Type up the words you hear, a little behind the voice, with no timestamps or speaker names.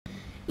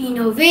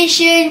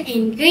Innovation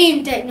in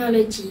Green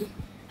Technology.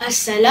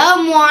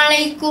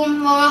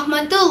 Assalamualaikum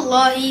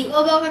warahmatullahi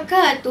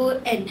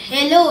wabarakatuh and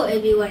hello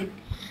everyone.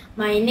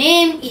 My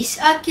name is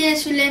Aqil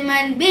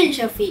Sulaiman bin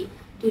Syafiq.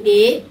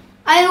 Today,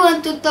 I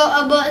want to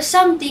talk about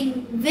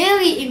something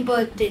very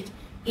important,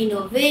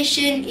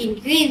 innovation in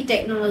green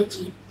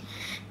technology.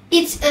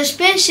 It's a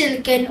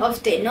special kind of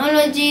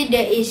technology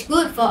that is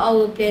good for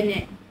our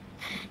planet.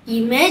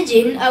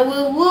 Imagine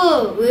our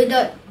world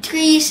without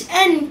trees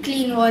and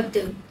clean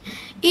water.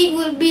 It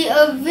would be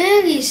a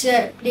very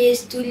sad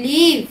place to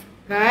live,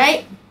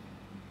 right?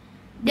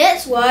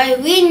 That's why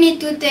we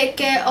need to take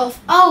care of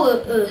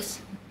our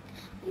earth.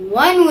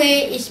 One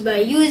way is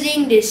by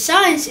using the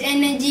sun's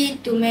energy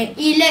to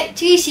make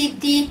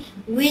electricity,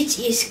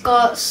 which is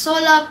called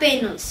solar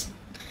panels.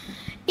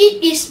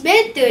 It is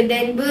better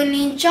than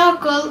burning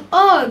charcoal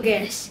or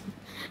gas.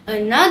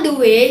 Another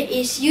way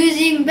is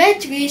using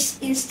batteries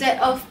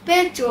instead of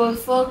petrol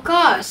for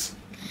cars.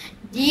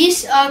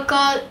 These are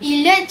called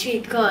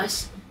electric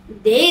cars.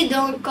 They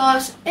don't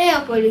cause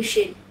air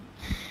pollution.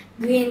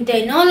 Green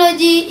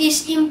technology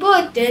is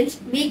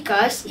important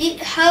because it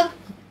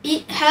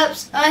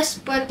helps us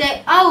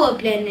protect our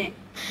planet.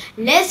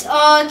 Let's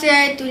all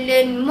try to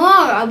learn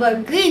more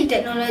about green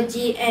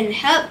technology and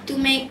help to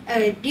make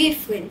a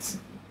difference.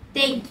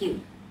 Thank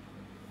you.